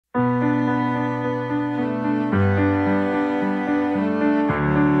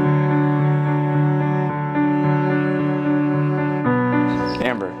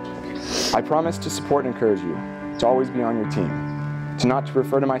I promise to support and encourage you, to always be on your team, to not to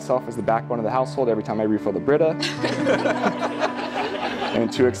refer to myself as the backbone of the household every time I refill the Brita,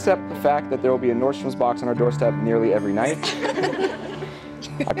 and to accept the fact that there will be a Nordstrom's box on our doorstep nearly every night.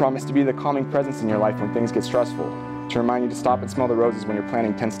 I promise to be the calming presence in your life when things get stressful, to remind you to stop and smell the roses when you're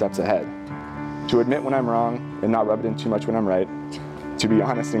planning 10 steps ahead, to admit when I'm wrong and not rub it in too much when I'm right, to be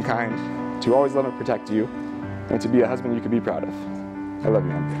honest and kind, to always love and protect you, and to be a husband you could be proud of. I love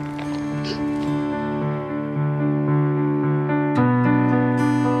you, Emily.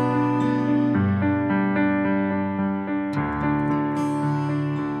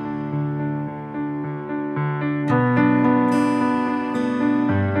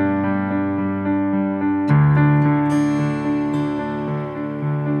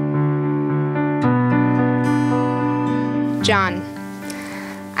 John,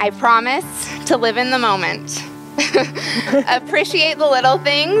 I promise to live in the moment, appreciate the little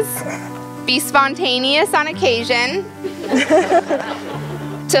things, be spontaneous on occasion,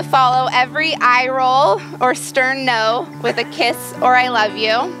 to follow every eye roll or stern no with a kiss or I love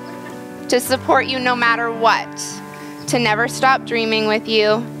you, to support you no matter what, to never stop dreaming with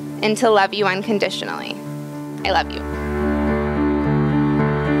you, and to love you unconditionally. I love you.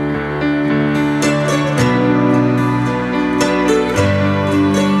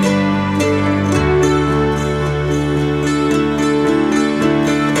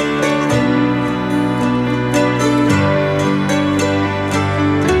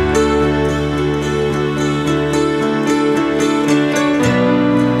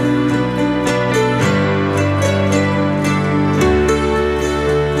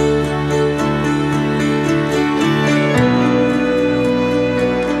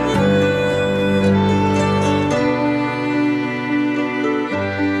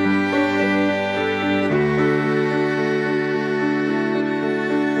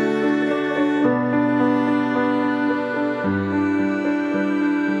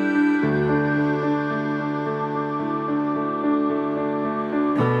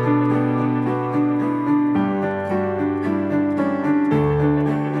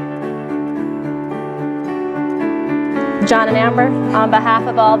 John and Amber, on behalf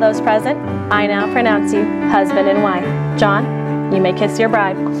of all those present, I now pronounce you husband and wife. John, you may kiss your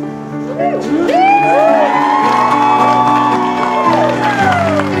bride.